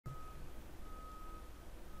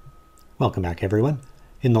Welcome back everyone.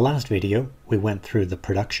 In the last video, we went through the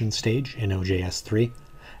production stage in OJS 3,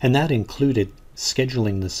 and that included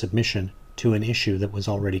scheduling the submission to an issue that was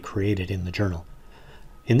already created in the journal.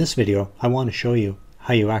 In this video, I want to show you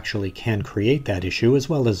how you actually can create that issue as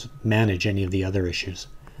well as manage any of the other issues.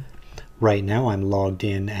 Right now I'm logged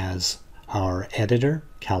in as our editor,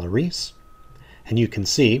 Calories, and you can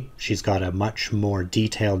see she's got a much more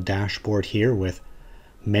detailed dashboard here with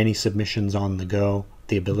many submissions on the go,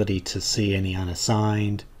 the ability to see any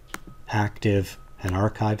unassigned, active, and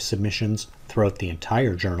archived submissions throughout the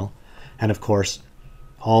entire journal, and of course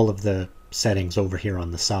all of the settings over here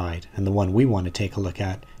on the side. And the one we want to take a look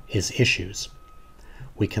at is issues.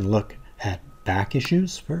 We can look at back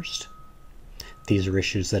issues first. These are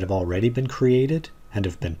issues that have already been created and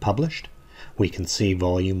have been published. We can see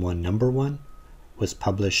volume 1 number 1 was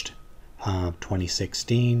published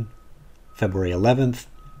 2016 February 11th,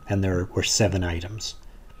 and there were 7 items.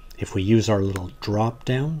 If we use our little drop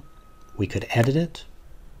down, we could edit it,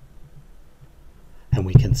 and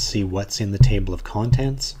we can see what's in the table of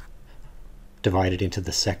contents divided into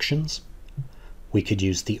the sections. We could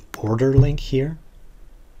use the order link here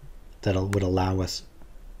that would allow us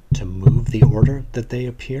to move the order that they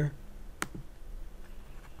appear.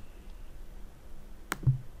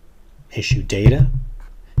 Issue data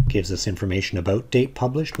gives us information about date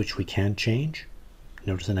published, which we can change.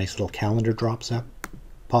 Notice a nice little calendar pops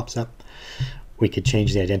up. We could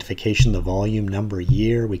change the identification, the volume, number,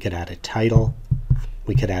 year. We could add a title.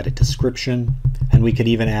 We could add a description, and we could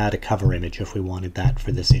even add a cover image if we wanted that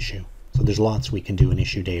for this issue. So there's lots we can do in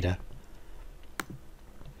issue data.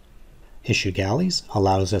 Issue galleys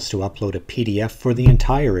allows us to upload a PDF for the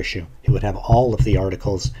entire issue. It would have all of the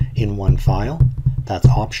articles in one file. That's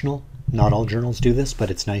optional. Not all journals do this, but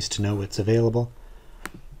it's nice to know it's available.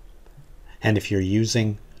 And if you're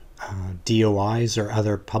using DOIs or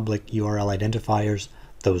other public URL identifiers,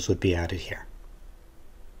 those would be added here.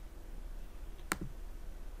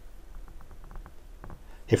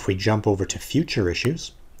 If we jump over to future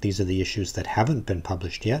issues, these are the issues that haven't been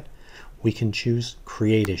published yet, we can choose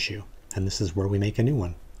Create Issue, and this is where we make a new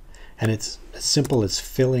one. And it's as simple as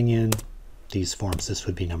filling in these forms. This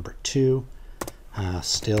would be number 2,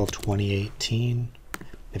 still 2018.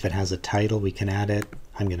 If it has a title, we can add it.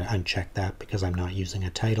 I'm going to uncheck that because I'm not using a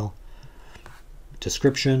title.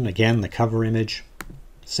 Description, again, the cover image,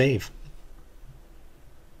 save.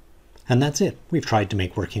 And that's it. We've tried to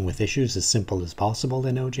make working with issues as simple as possible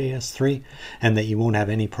in OJS 3, and that you won't have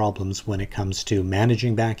any problems when it comes to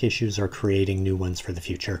managing back issues or creating new ones for the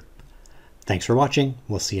future. Thanks for watching.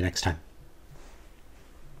 We'll see you next time.